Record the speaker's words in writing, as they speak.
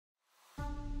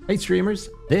Hey streamers,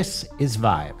 this is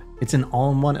Vibe. It's an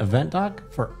all-in-one event doc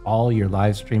for all your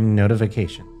live streaming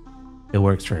notifications. It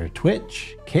works for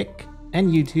Twitch, Kick,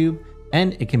 and YouTube,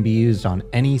 and it can be used on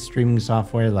any streaming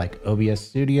software like OBS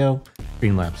Studio,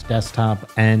 Streamlabs Desktop,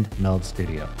 and Meld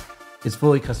Studio. It's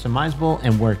fully customizable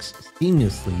and works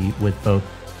seamlessly with both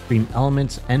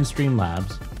StreamElements and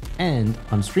Streamlabs, and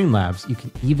on Streamlabs, you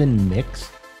can even mix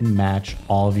and match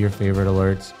all of your favorite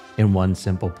alerts in one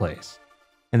simple place.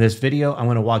 In this video, I'm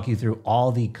going to walk you through all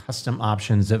the custom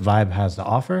options that Vibe has to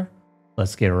offer.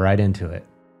 Let's get right into it.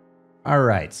 All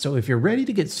right, so if you're ready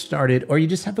to get started or you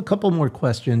just have a couple more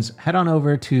questions, head on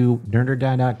over to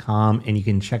nerderdad.com and you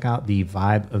can check out the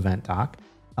Vibe event doc.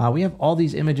 We have all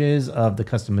these images of the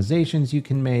customizations you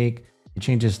can make, the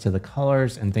changes to the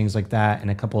colors and things like that,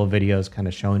 and a couple of videos kind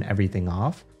of showing everything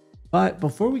off. But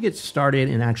before we get started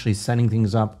and actually setting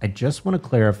things up, I just want to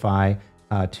clarify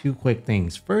two quick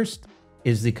things. First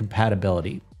is the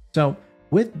compatibility. So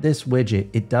with this widget,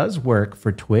 it does work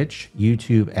for Twitch,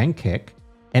 YouTube, and Kick,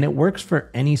 and it works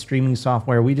for any streaming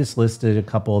software. We just listed a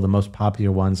couple of the most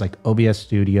popular ones like OBS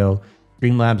Studio,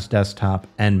 Streamlabs Desktop,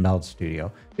 and Meld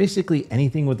Studio. Basically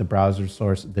anything with a browser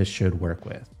source, this should work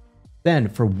with. Then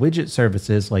for widget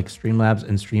services like Streamlabs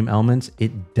and StreamElements,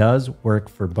 it does work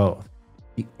for both.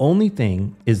 The only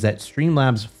thing is that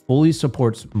Streamlabs fully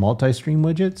supports multi-stream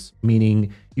widgets,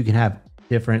 meaning you can have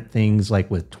different things like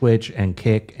with Twitch and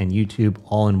Kick and YouTube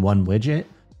all in one widget.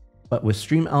 But with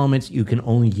StreamElements, you can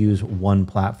only use one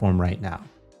platform right now.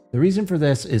 The reason for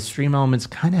this is StreamElements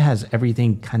kind of has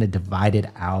everything kind of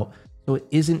divided out. So it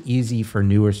isn't easy for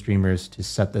newer streamers to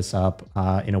set this up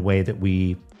in a way that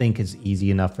we think is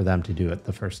easy enough for them to do it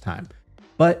the first time.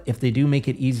 But if they do make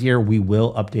it easier, we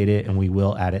will update it and we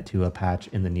will add it to a patch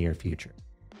in the near future.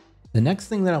 The next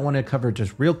thing that I want to cover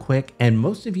just real quick, and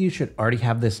most of you should already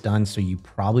have this done, so you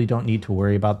probably don't need to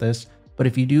worry about this. But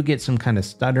if you do get some kind of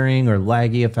stuttering or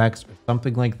laggy effects or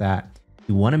something like that,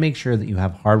 you want to make sure that you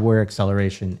have hardware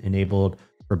acceleration enabled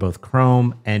for both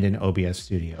Chrome and in OBS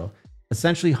Studio.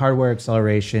 Essentially, hardware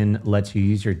acceleration lets you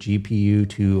use your GPU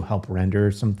to help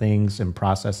render some things and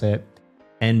process it.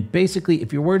 And basically,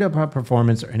 if you're worried about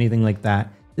performance or anything like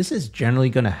that, this is generally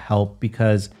going to help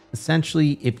because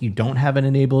essentially, if you don't have it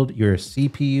enabled, your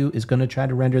CPU is going to try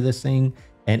to render this thing,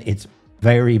 and it's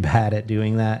very bad at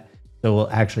doing that. So it will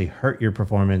actually hurt your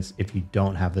performance if you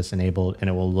don't have this enabled, and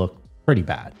it will look pretty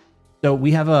bad. So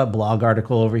we have a blog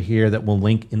article over here that we'll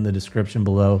link in the description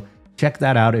below. Check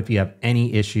that out if you have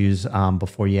any issues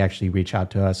before you actually reach out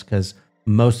to us, because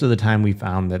most of the time we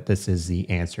found that this is the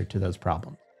answer to those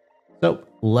problems. So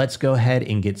let's go ahead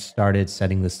and get started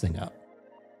setting this thing up.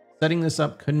 Setting this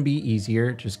up couldn't be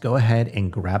easier. Just go ahead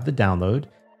and grab the download.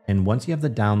 And once you have the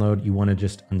download, you want to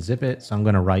just unzip it. So I'm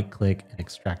going to right click and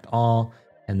extract all,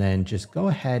 and then just go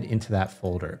ahead into that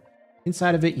folder.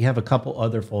 Inside of it, you have a couple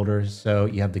other folders. So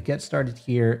you have the get started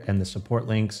here and the support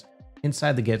links.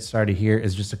 Inside the get started here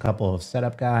is just a couple of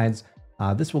setup guides.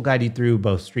 This will guide you through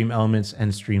both StreamElements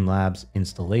and Streamlabs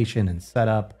installation and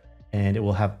setup. And it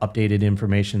will have updated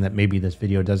information that maybe this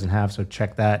video doesn't have. So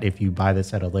check that if you buy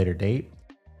this at a later date.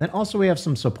 Then also we have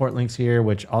some support links here,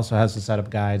 which also has the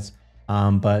setup guides.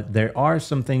 But there are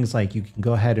some things like you can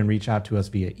go ahead and reach out to us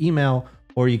via email,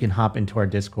 or you can hop into our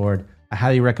Discord. I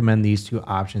highly recommend these two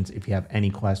options if you have any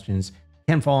questions.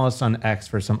 You can follow us on X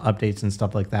for some updates and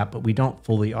stuff like that, but we don't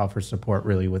fully offer support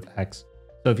really with X.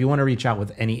 So if you want to reach out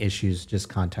with any issues, just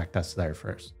contact us there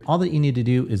first. All that you need to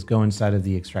do is go inside of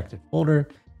the extracted folder.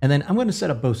 And then I'm going to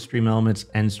set up both StreamElements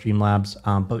and Streamlabs,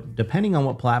 but depending on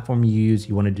what platform you use,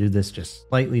 you want to do this just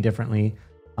slightly differently.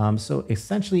 So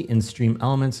essentially in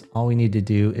StreamElements, all we need to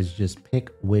do is just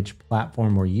pick which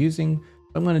platform we're using.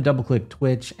 So I'm going to double click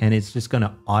Twitch, and it's just going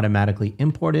to automatically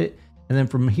import it. And then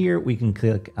from here, we can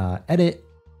click edit,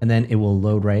 and then it will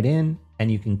load right in.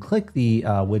 And you can click the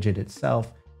widget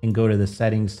itself and go to the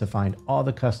settings to find all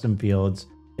the custom fields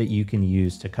that you can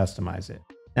use to customize it.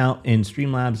 Now in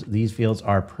Streamlabs, these fields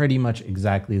are pretty much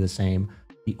exactly the same.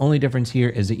 The only difference here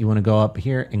is that you want to go up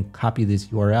here and copy this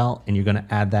URL, and you're going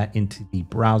to add that into the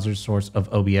browser source of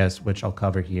OBS, which I'll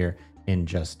cover here in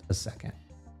just a second.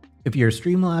 If you're a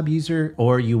Streamlabs user,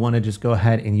 or you want to just go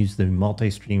ahead and use the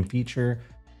multi-stream feature,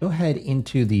 go ahead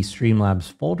into the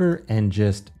Streamlabs folder and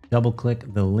just double click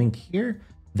the link here.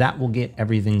 That will get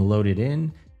everything loaded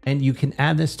in. And you can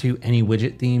add this to any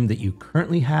widget theme that you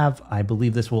currently have. I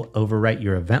believe this will overwrite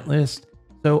your event list.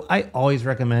 So I always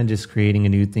recommend just creating a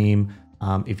new theme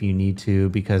if you need to,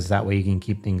 because that way you can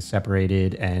keep things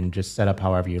separated and just set up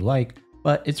however you like.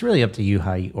 But it's really up to you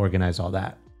how you organize all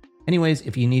that. Anyways,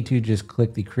 if you need to, just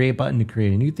click the create button to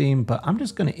create a new theme, but I'm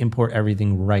just going to import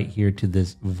everything right here to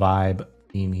this Vibe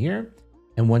theme here.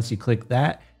 And once you click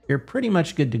that, you're pretty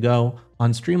much good to go.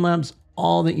 On Streamlabs,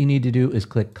 all that you need to do is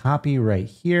click copy right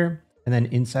here. And then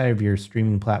inside of your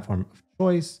streaming platform of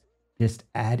choice, just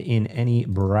add in any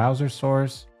browser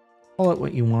source, call it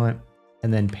what you want,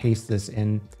 and then paste this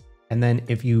in. And then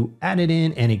if you add it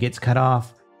in and it gets cut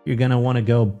off, you're going to want to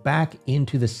go back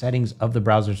into the settings of the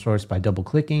browser source by double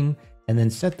clicking and then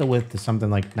set the width to something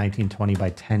like 1920 by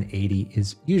 1080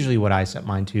 is usually what I set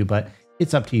mine to, but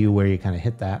it's up to you where you kind of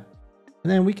hit that.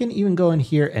 And then we can even go in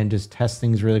here and just test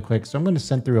things really quick. So I'm going to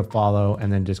send through a follow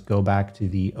and then just go back to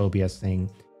the OBS thing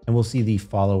and we'll see the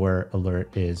follower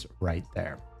alert is right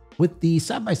there. With the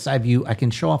side-by-side view, I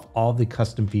can show off all the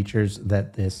custom features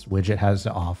that this widget has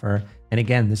to offer. And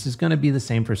again, this is going to be the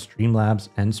same for Streamlabs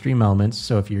and StreamElements.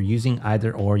 So if you're using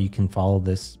either or, you can follow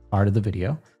this part of the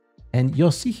video. And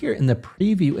you'll see here in the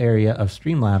preview area of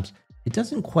Streamlabs, it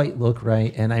doesn't quite look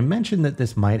right. And I mentioned that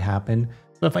this might happen.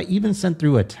 So if I even sent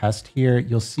through a test here,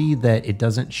 you'll see that it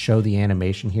doesn't show the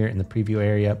animation here in the preview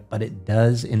area, but it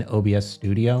does in OBS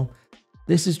Studio.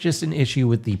 This is just an issue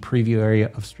with the preview area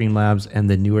of Streamlabs and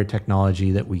the newer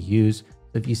technology that we use.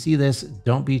 So if you see this,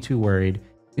 don't be too worried.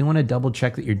 If you want to double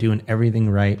check that you're doing everything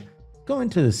right, go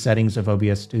into the settings of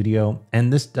OBS Studio,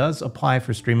 and this does apply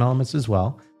for StreamElements as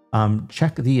well.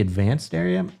 Check the advanced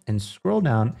area and scroll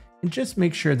down and just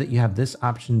make sure that you have this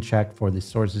option checked for the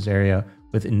sources area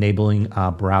with enabling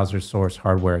browser source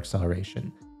hardware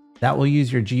acceleration. That will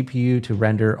use your GPU to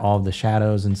render all the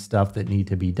shadows and stuff that need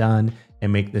to be done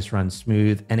and make this run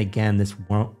smooth. And again, this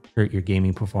won't hurt your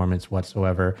gaming performance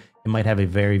whatsoever. It might have a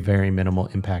very, very minimal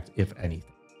impact, if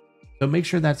anything. So make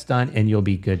sure that's done and you'll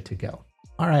be good to go.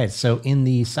 All right, so in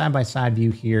the side-by-side view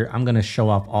here, I'm gonna show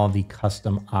off all the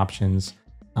custom options.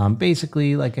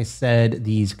 Basically, like I said,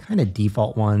 these kind of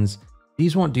default ones,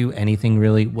 these won't do anything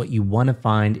really. What you wanna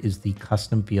find is the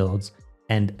custom fields.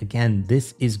 And again,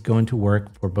 this is going to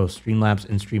work for both Streamlabs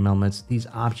and StreamElements. These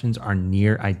options are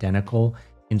near identical.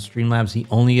 In Streamlabs, the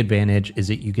only advantage is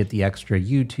that you get the extra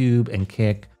YouTube and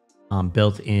Kick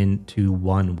built into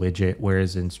one widget,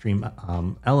 whereas in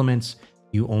StreamElements,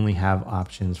 you only have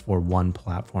options for one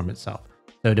platform itself.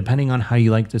 So depending on how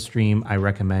you like to stream, I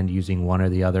recommend using one or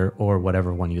the other or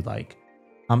whatever one you like.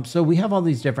 So we have all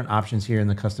these different options here in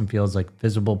the custom fields like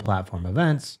visible platform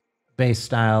events, base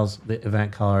styles, the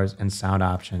event colors, and sound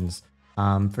options.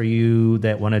 For you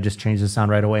that want to just change the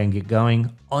sound right away and get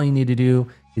going, all you need to do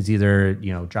is either,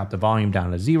 drop the volume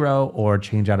down to 0 or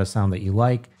change out a sound that you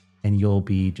like, and you'll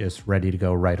be just ready to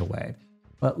go right away.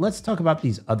 But let's talk about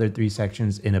these other 3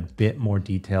 sections in a bit more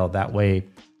detail. That way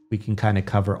we can kind of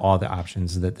cover all the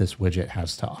options that this widget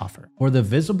has to offer. For the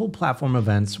visible platform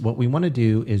events, what we want to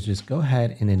do is just go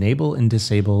ahead and enable and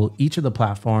disable each of the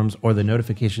platforms or the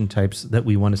notification types that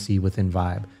we want to see within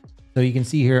Vibe. So you can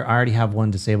see here, I already have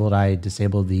one disabled. I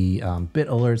disabled the bit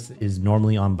alerts is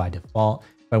normally on by default.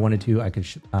 If I wanted to, I could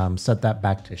set that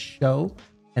back to show.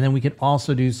 And then we could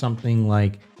also do something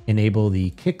like enable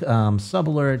the Kick sub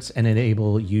alerts and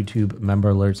enable YouTube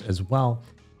member alerts as well.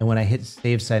 And when I hit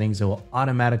save settings, it will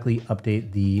automatically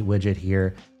update the widget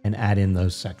here and add in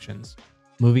those sections.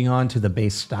 Moving on to the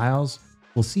base styles,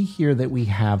 we'll see here that we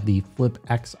have the flip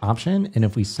X option. And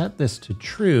if we set this to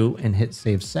true and hit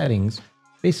save settings,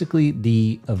 basically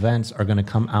the events are going to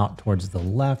come out towards the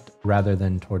left rather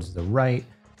than towards the right.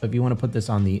 So if you want to put this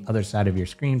on the other side of your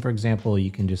screen, for example, you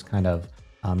can just kind of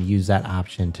use that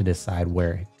option to decide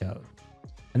where it goes.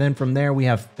 And then from there, we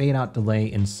have fade out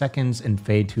delay in seconds and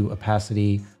fade to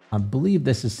opacity. I believe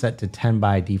this is set to 10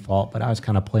 by default, but I was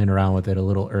kind of playing around with it a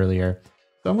little earlier.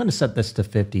 So I'm going to set this to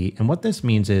 50. And what this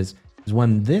means is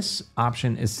when this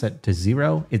option is set to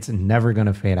 0, it's never going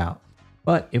to fade out.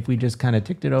 But if we just kind of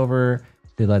ticked it over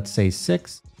to, let's say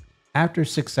 6, after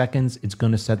 6 seconds, it's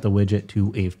going to set the widget to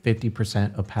a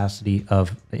 50% opacity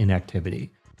of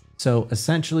inactivity. So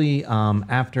essentially,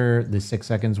 after the 6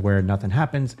 seconds where nothing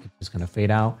happens, it's just going to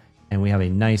fade out. And we have a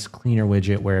nice cleaner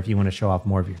widget where if you want to show off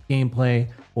more of your gameplay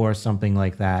or something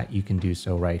like that, you can do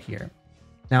so right here.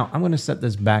 Now I'm going to set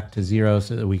this back to 0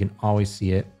 so that we can always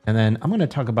see it. And then I'm going to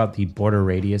talk about the border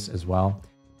radius as well.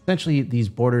 Essentially, these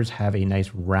borders have a nice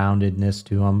roundedness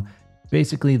to them.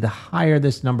 Basically, the higher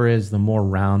this number is, the more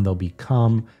round they'll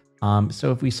become.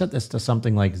 So if we set this to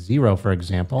something like 0, for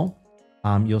example,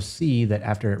 you'll see that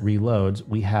after it reloads,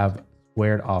 we have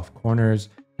squared off corners.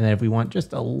 And then if we want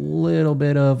just a little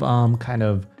bit of kind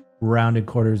of rounded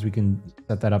corners, we can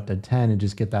set that up to 10 and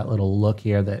just get that little look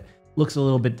here that looks a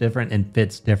little bit different and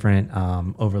fits different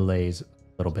overlays a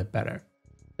little bit better.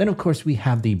 Then of course we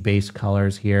have the base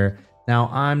colors here.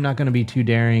 Now I'm not going to be too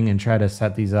daring and try to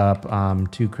set these up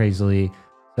too crazily.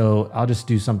 So I'll just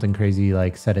do something crazy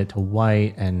like set it to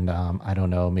white and I don't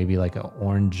know, maybe like an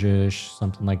orangish,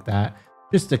 something like that,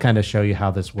 just to kind of show you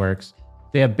how this works.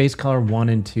 They have base color 1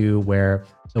 and 2 where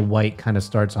the white kind of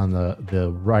starts on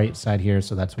the right side here.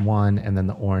 So that's 1. And then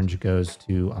the orange goes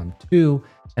to 2.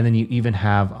 And then you even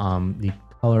have the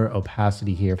color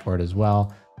opacity here for it as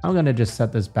well. I'm going to just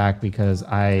set this back because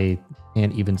I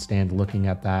can't even stand looking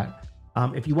at that.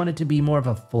 If you want it to be more of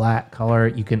a flat color,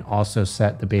 you can also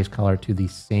set the base color to the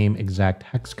same exact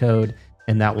hex code,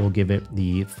 and that will give it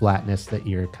the flatness that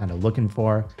you're kind of looking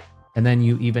for. And then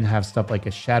you even have stuff like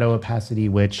a shadow opacity,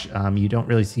 which you don't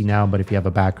really see now, but if you have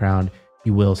a background,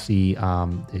 you will see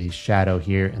the shadow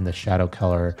here and the shadow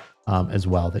color as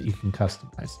well that you can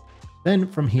customize. Then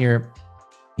from here,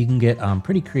 you can get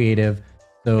pretty creative.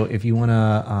 So if you want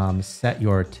to set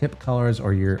your tip colors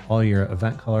or all your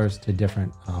event colors to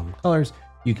different colors,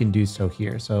 you can do so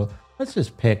here. So let's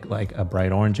just pick like a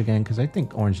bright orange again, because I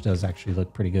think orange does actually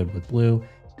look pretty good with blue.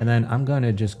 And then I'm going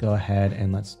to just go ahead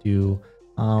and let's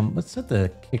set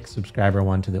the Kick subscriber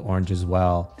one to the orange as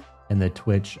well. And the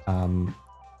Twitch, so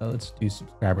let's do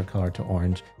subscriber color to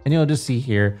orange. And you'll just see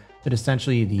here that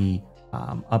essentially the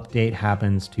update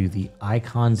happens to the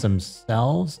icons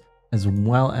themselves, as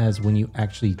well as when you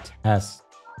actually test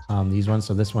these ones.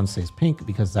 So this one stays pink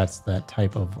because that's that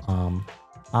type of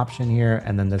option here.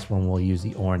 And then this one will use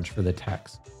the orange for the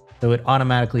text. So it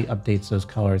automatically updates those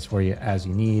colors for you as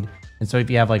you need. And so if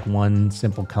you have like one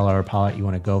simple color palette you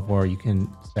want to go for, you can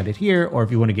set it here. Or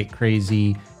if you want to get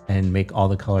crazy and make all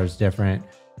the colors different,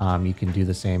 you can do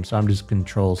the same. So I'm just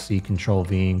Control-C,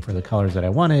 Control-V for the colors that I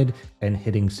wanted and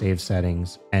hitting save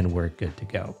settings, and we're good to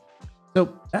go.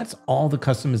 So that's all the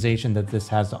customization that this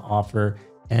has to offer.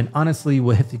 And honestly,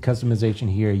 with the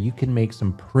customization here, you can make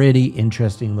some pretty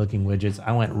interesting looking widgets.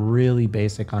 I went really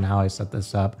basic on how I set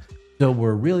this up. So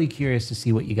we're really curious to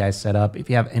see what you guys set up. If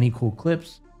you have any cool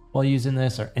clips while using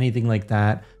this or anything like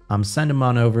that, send them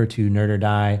on over to Nerd or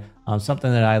Die.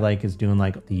 Something that I like is doing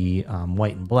like the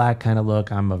white and black kind of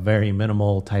look. I'm a very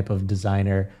minimal type of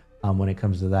designer when it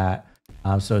comes to that.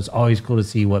 So it's always cool to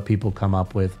see what people come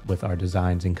up with our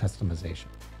designs and customization.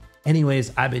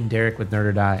 Anyways, I've been Derek with Nerd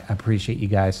or Die. I appreciate you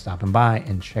guys stopping by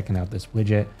and checking out this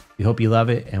widget. We hope you love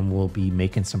it, and we'll be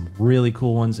making some really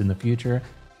cool ones in the future.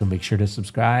 So make sure to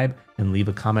subscribe and leave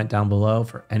a comment down below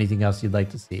for anything else you'd like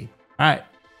to see. All right,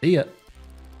 see ya.